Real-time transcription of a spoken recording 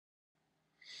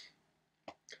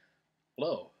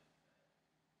Hello.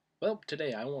 Well,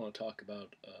 today I want to talk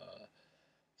about a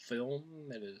film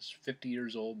that is 50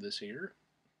 years old this year.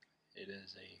 It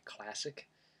is a classic,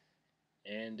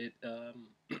 and it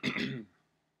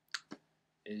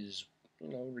is,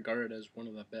 regarded as one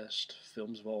of the best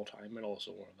films of all time, and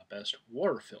also one of the best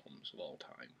war films of all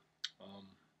time. Um,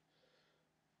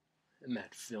 and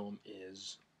that film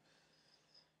is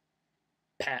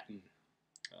Patton,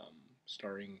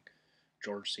 starring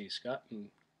George C. Scott and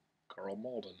Karl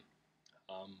Malden.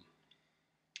 Um,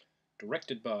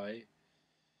 Directed by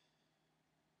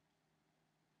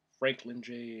Franklin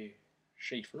J.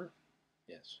 Schaefer.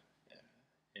 Yes.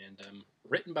 And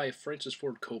written by Francis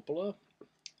Ford Coppola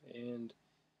and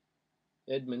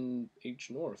Edmund H.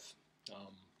 North.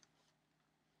 Um,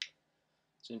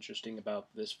 what's interesting about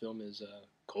this film is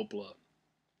Coppola,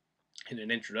 in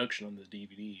an introduction on the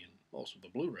DVD and also the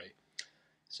Blu-ray,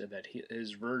 said that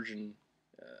his version,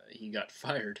 he got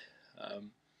fired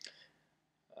um,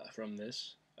 from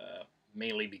this,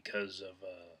 mainly because of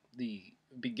the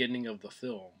beginning of the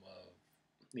film,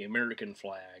 the American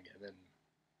flag, and then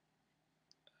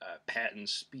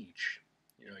Patton's speech.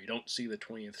 You don't see the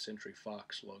 20th Century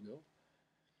Fox logo,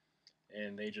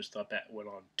 and they just thought that went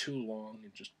on too long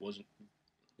and just wasn't,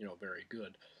 very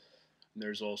good. And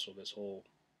there's also this whole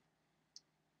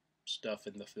stuff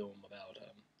in the film about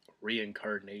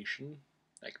reincarnation,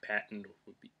 like Patton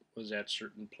was at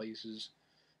certain places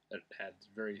that had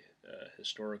very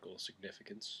historical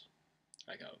significance,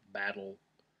 like a battle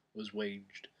was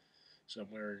waged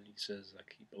somewhere, and he says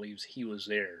like he believes he was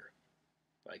there,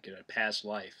 like in a past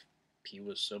life, he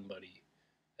was somebody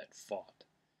that fought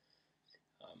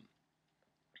um,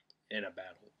 in a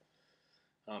battle,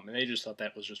 and they just thought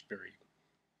that was just very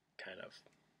kind of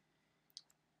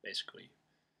basically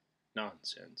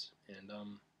nonsense, and uh,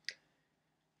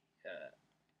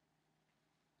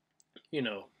 you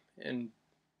know, and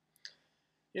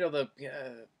the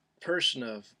person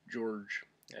of George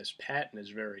as Patton is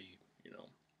very,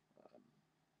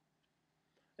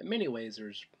 in many ways,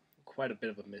 there's quite a bit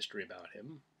of a mystery about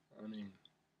him. I mean,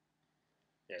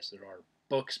 yes, there are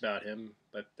books about him,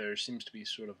 but there seems to be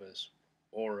sort of this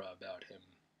aura about him,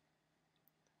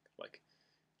 like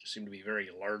just seemed to be a very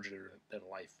larger than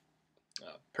life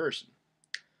person.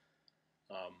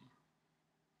 Um,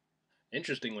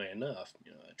 Interestingly enough,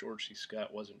 George C.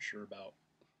 Scott wasn't sure about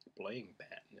playing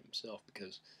Patton himself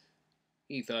because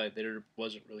he thought there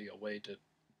wasn't really a way to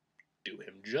do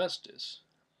him justice,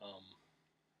 um,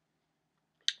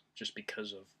 just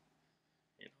because of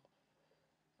you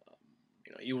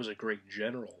he was a great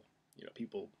general.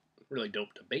 People really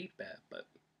don't debate that, but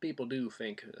people do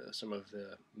think some of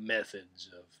the methods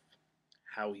of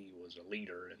how he was a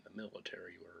leader in the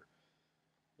military were,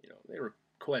 they were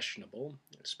questionable,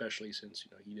 especially since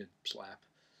he did slap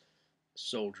a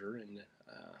soldier, and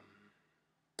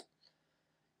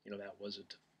that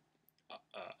wasn't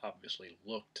obviously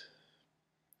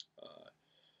uh,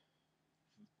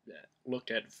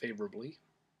 looked at favorably,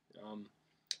 um,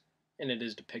 and it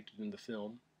is depicted in the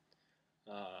film.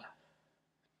 Uh,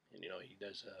 and he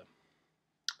does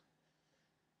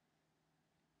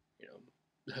you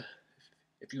know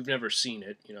if you've never seen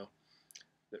it,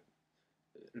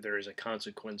 there is a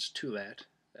consequence to that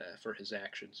for his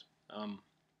actions.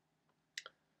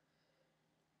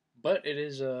 But it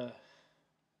is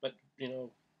but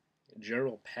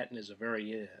General Patton is a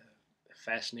very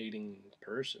fascinating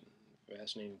person,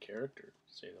 fascinating character,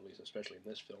 to say the least, especially in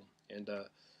this film. And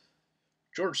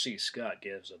George C. Scott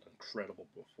gives an incredible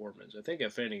performance. I think,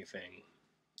 if anything,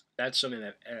 that's something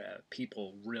that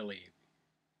people really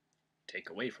take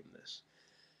away from this.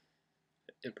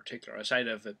 In particular, aside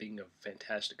of it being a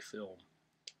fantastic film,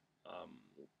 um,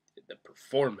 the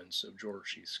performance of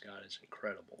George C. Scott is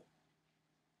incredible.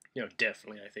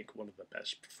 Definitely, I think one of the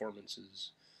best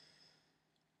performances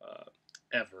uh,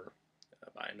 ever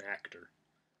by an actor.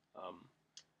 Um,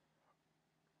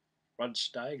 Rod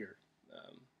Steiger,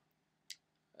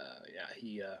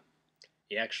 yeah,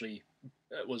 he actually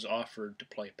was offered to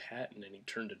play Patton, and he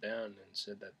turned it down and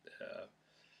said that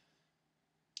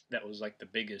that was like the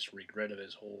biggest regret of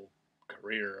his whole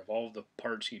career. Of all the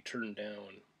parts he turned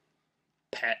down,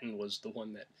 Patton was the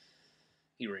one that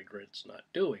he regrets not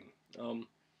doing.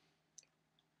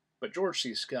 But George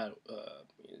C. Scott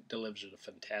delivers a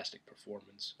fantastic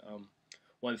performance.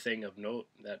 One thing of note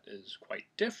that is quite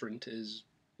different is,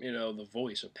 the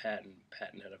voice of Patton.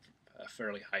 Patton had a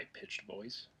fairly high-pitched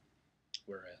voice,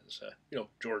 whereas,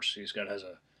 George C. Scott has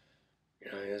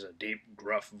he has a deep,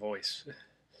 gruff voice.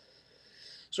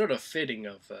 Sort of fitting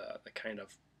of the kind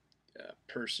of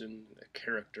person, the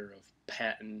character of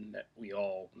Patton that we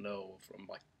all know from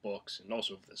like books and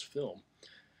also of this film.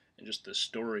 and just the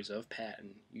stories of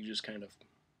Patton, you just kind of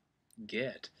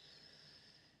get.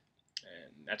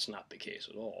 And that's not the case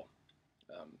at all.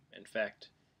 In fact,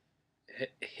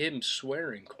 him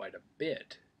swearing quite a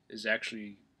bit is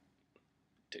actually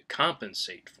to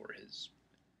compensate for his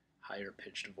higher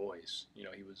pitched voice. You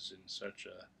know, he was in such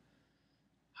a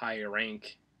high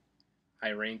rank,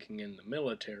 high ranking in the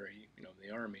military, you know,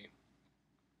 the army.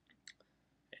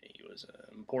 And he was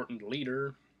an important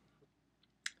leader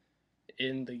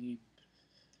in the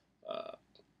uh,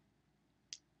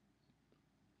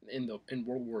 in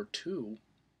World War II,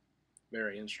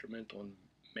 very instrumental in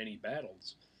many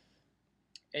battles.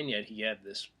 And yet he had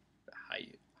this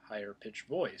higher pitched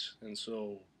voice, and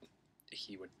so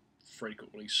he would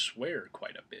frequently swear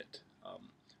quite a bit.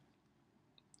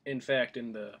 In fact,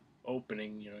 in the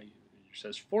opening, you know, it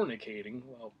says fornicating.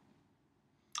 Well,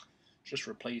 just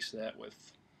replace that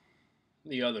with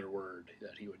the other word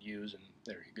that he would use, and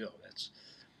there you go. That's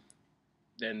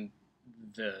then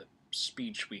the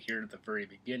speech we hear at the very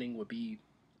beginning would be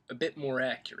a bit more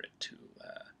accurate to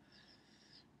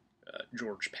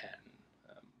George Patton.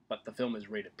 But the film is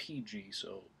rated PG,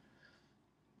 so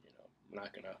you know, I'm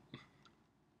not gonna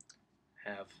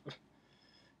have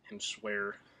him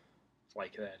swear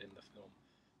like that in the film.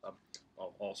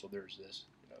 Also, there's this,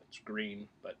 you know, it's green,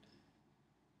 but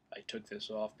I took this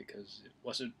off because it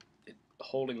wasn't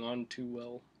holding on too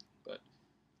well. But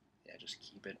yeah, just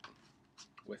keep it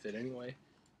with it anyway.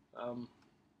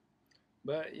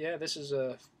 But yeah, this is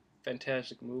a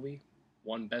fantastic movie.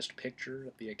 Won Best Picture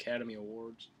at the Academy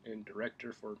Awards, and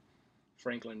director for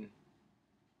Franklin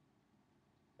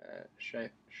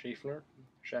Schaffner.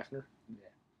 Schaffner.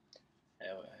 Yeah.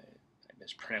 I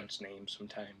mispronounce names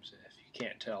sometimes if you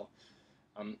can't tell.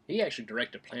 He actually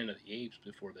directed Planet of the Apes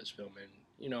before this film, and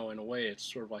you know, in a way, it's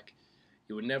sort of like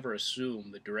you would never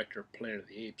assume the director of Planet of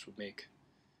the Apes would make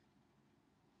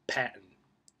Patton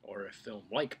or a film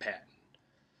like Patton.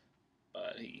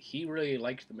 But he really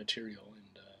liked the material, and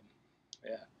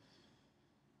yeah.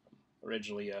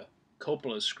 Originally,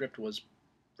 Coppola's script was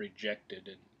rejected,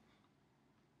 and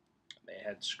they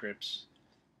had scripts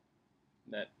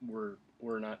that were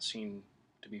not seen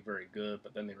to be very good.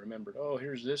 But then they remembered, oh,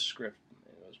 here's this script.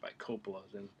 And it was by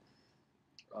Coppola's, and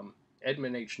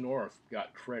Edmund H. North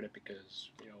got credit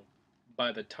because, you know,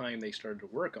 by the time they started to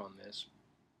work on this,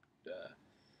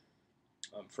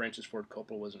 Francis Ford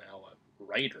Coppola was now a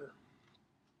writer.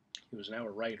 He was now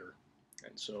a writer,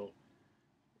 and so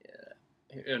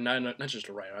not just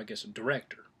a writer, I guess a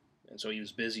director. And so he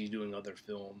was busy doing other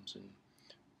films, and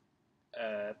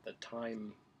at the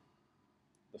time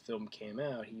the film came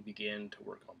out, he began to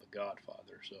work on The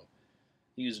Godfather. So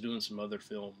he was doing some other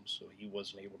films, so he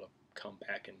wasn't able to come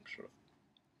back and sort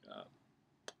of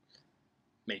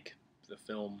make the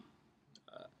film,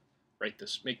 make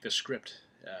the script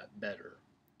better.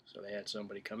 So they had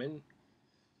somebody come in,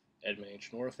 Edmund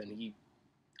H. North, and he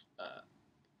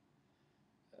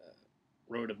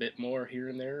wrote a bit more here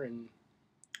and there, and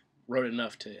wrote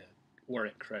enough to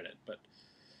warrant credit. But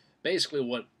basically,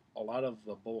 what a lot of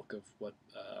the bulk of what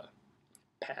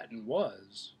Patton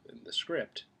was in the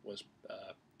script was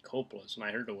Coppola's. And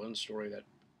I heard one story that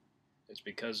it's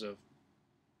because of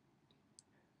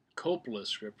Coppola's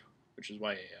script, which is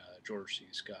why George C.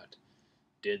 Scott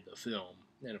did the film.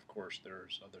 And of course,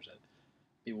 there's others that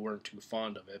people weren't too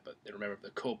fond of it, but they remember the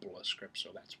Coppola script,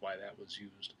 so that's why that was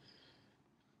used.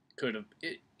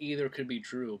 It either could be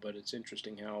true, but it's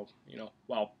interesting how, you know,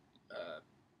 while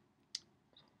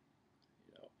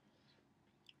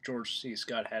George C.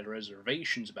 Scott had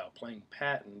reservations about playing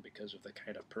Patton because of the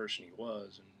kind of person he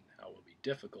was and how it would be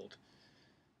difficult,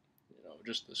 you know,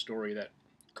 just the story that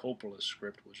Coppola's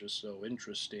script was just so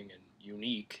interesting and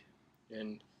unique,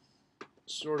 and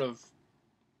sort of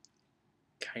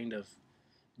kind of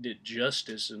did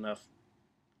justice enough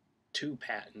to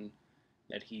Patton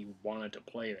that he wanted to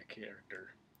play the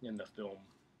character in the film.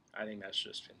 I think that's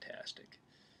just fantastic.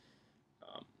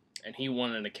 And he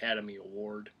won an Academy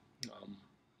Award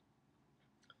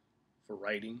for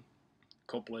writing.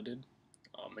 Coppola did.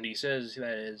 And he says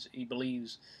that he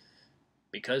believes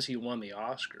because he won the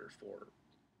Oscar for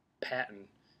Patton,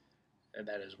 and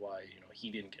that is why, you know, he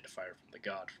didn't get fired from The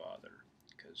Godfather,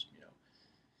 because, you know,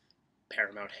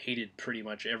 Paramount hated pretty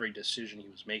much every decision he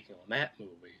was making on that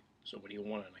movie. So when he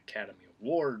won an Academy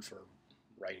Award for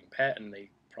writing Patton, they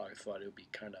probably thought it would be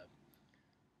kind of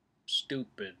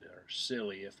stupid or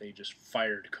silly if they just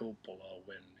fired Coppola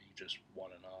when he just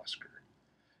won an Oscar.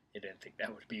 They didn't think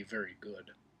that would be very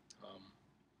good.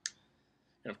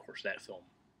 And of course, that film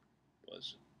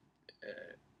was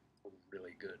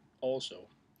really good also.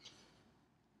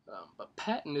 But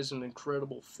Patton is an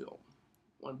incredible film.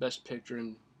 Won Best Picture,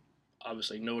 and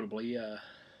obviously, notably,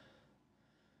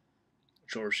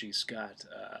 George C. Scott,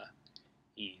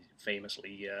 he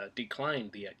famously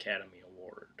declined the Academy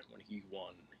Award when he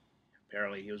won.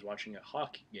 Apparently, he was watching a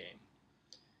hockey game,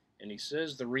 and he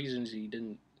says the reasons he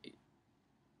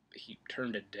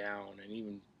turned it down, and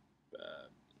even uh,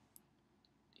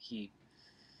 he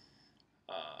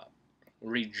uh,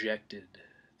 rejected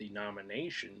the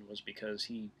nomination was because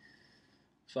he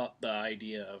thought the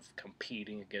idea of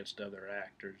competing against other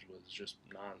actors was just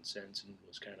nonsense and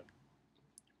was kind of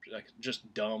like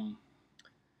just dumb.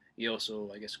 He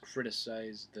also, I guess,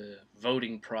 criticized the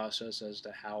voting process as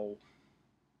to how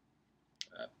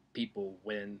people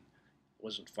win.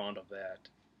 Wasn't fond of that,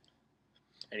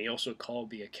 and he also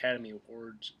called the Academy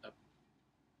Awards a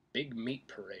big meat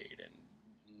parade and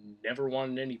never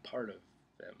wanted any part of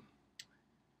them,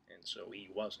 and so he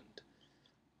wasn't.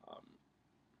 Um,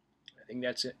 I think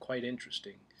that's quite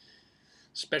interesting,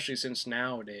 especially since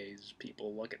nowadays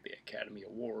people look at the Academy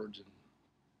Awards and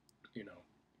you know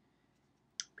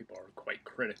people are quite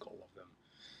critical of them.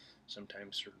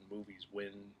 Sometimes certain movies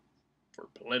win for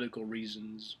political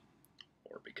reasons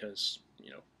or because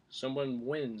someone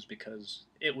wins because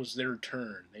it was their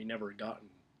turn. They never gotten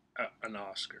an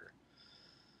Oscar.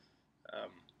 Um,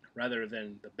 Rather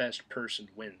than the best person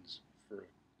wins for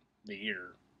the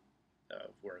year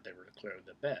where they were declared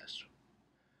the best.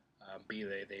 Be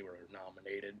they were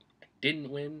nominated, didn't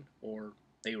win, or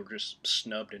they were just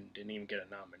snubbed and didn't even get a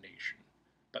nomination,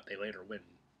 but they later win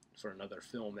for another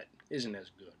film that isn't as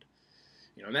good.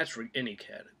 And that's for any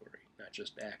category, not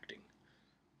just acting.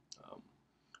 Um,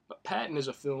 but Patton is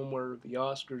a film where the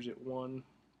Oscars it won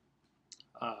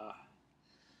uh,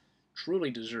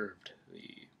 truly deserved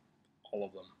all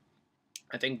of them.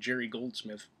 I think Jerry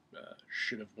Goldsmith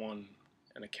should have won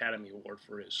an Academy Award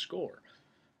for his score.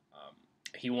 Um,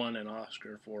 he won an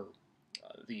Oscar for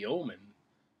The Omen,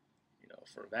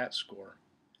 for that score,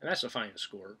 and that's a fine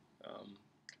score.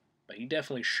 But he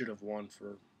definitely should have won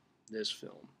for this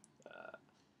film.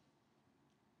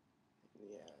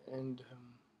 Yeah, and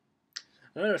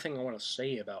another thing I want to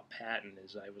say about Patton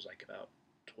is I was like about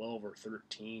 12 or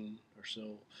 13 or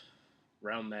so,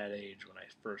 around that age when I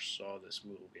first saw this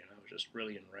movie, and I was just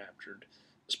really enraptured,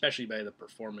 especially by the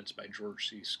performance by George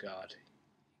C. Scott.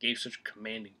 He gave such a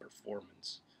commanding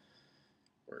performance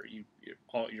where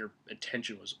all your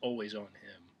attention was always on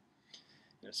him.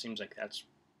 And it seems like that's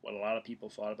what a lot of people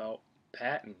thought about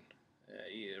Patton.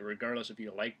 Regardless if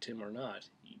you liked him or not,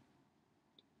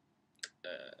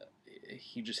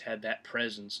 he just had that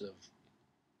presence of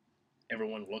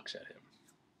everyone looks at him.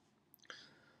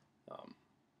 Um,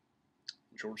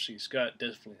 George C. Scott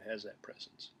definitely has that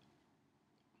presence.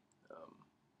 Um,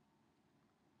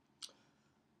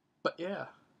 but yeah,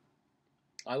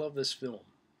 I love this film.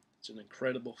 It's an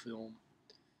incredible film.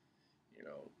 You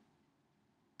know,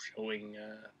 showing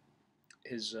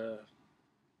his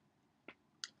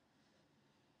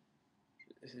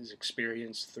his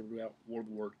experience throughout World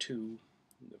War II,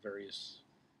 the various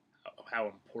how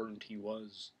important he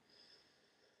was.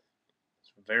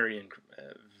 It's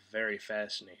very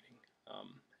fascinating.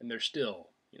 And there's still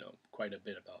quite a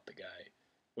bit about the guy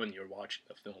when you're watching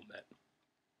the film that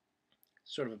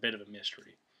sort of a bit of a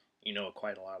mystery. You know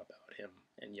quite a lot about him,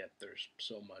 and yet there's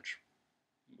so much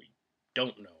we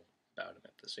don't know about him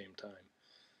at the same time.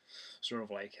 Sort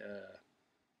of like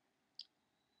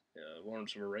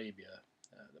Lawrence of Arabia,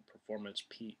 the performance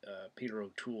Peter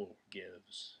O'Toole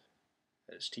gives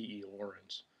as T.E.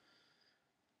 Lawrence.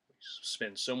 We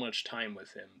spend so much time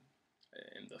with him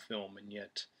in the film, and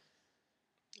yet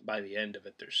by the end of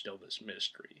it, there's still this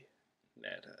mystery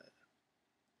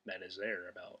that is there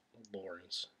about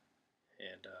Lawrence,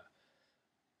 and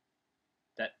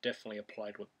that definitely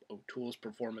applied with O'Toole's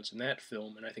performance in that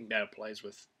film, and I think that applies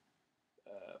with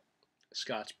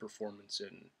Scott's performance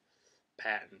in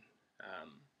Patton.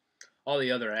 Um, all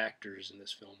the other actors in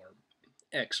this film are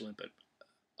excellent, but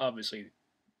obviously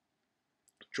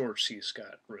George C.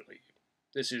 Scott really,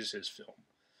 this is his film.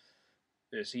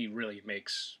 He really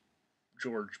makes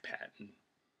George Patton.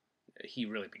 He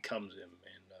really becomes him,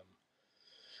 and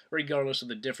regardless of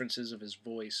the differences of his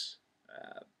voice,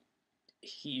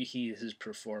 his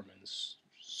performance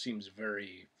seems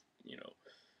very,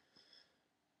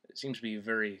 it seems to be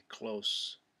very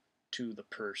close to the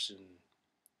person,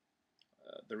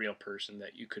 the real person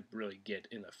that you could really get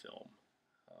in a film.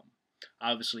 Um,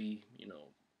 Obviously,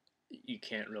 you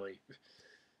can't really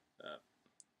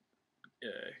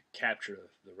capture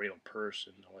the real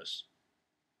person unless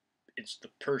it's the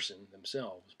person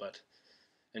themselves. But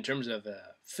in terms of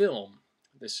film,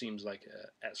 this seems like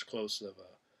as close of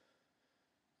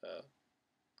a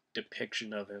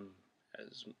depiction of him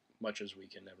as much as we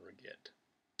can ever get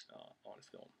on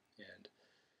film. And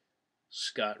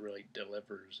Scott really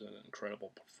delivers an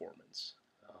incredible performance.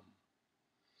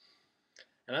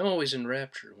 And I'm always in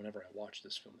rapture whenever I watch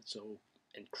this film. It's so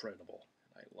incredible,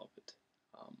 and I love it.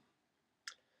 Um,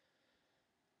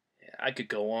 yeah, I could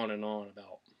go on and on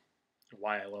about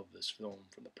why I love this film,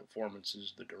 from the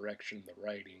performances, the direction, the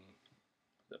writing,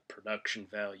 the production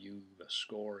value, the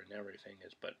score, and everything.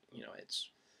 Is but it's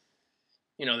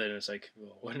then it's like,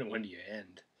 well, when do you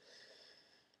end?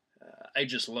 I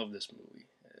just love this movie.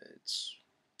 It's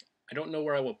I don't know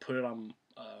where I will put it on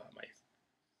my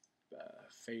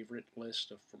favorite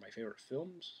list for my favorite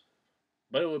films,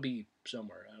 but it would be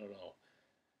somewhere. I don't know.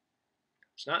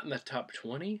 It's not in the top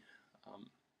 20.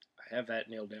 Um, I have that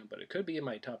nailed down, but it could be in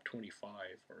my top 25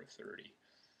 or 30,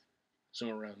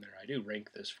 somewhere around there. I do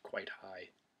rank this quite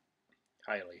highly.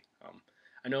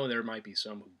 I know there might be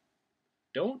some who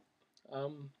don't,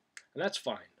 and that's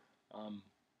fine. Um,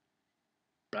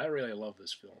 but I really love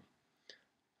this film.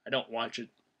 I don't watch it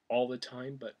all the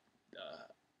time, but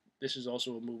this is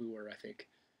also a movie where I think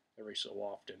every so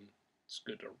often it's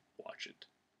good to watch it.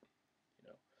 You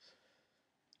know,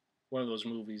 one of those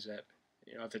movies that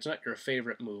if it's not your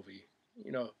favorite movie,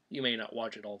 you may not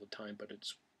watch it all the time, but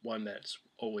it's one that's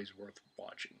always worth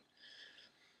watching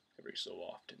every so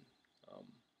often. Um,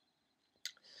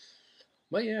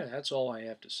 but yeah, that's all I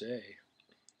have to say.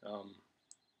 Um,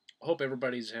 I hope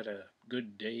everybody's had a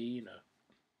good day and a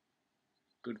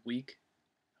good week.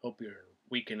 Hope your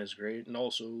weekend is great, and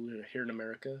also here in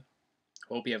America,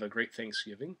 hope you have a great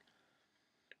Thanksgiving.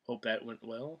 Hope that went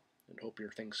well, and hope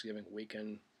your Thanksgiving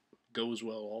weekend goes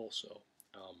well also.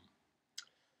 Um,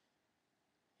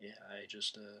 yeah, I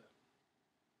just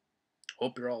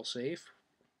hope you're all safe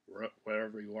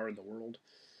wherever you are in the world,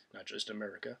 not just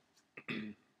America.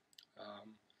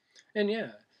 And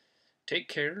yeah, take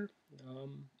care.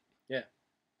 Yeah,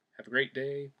 have a great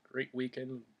day, great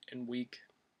weekend and week.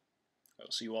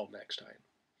 I'll see you all next time.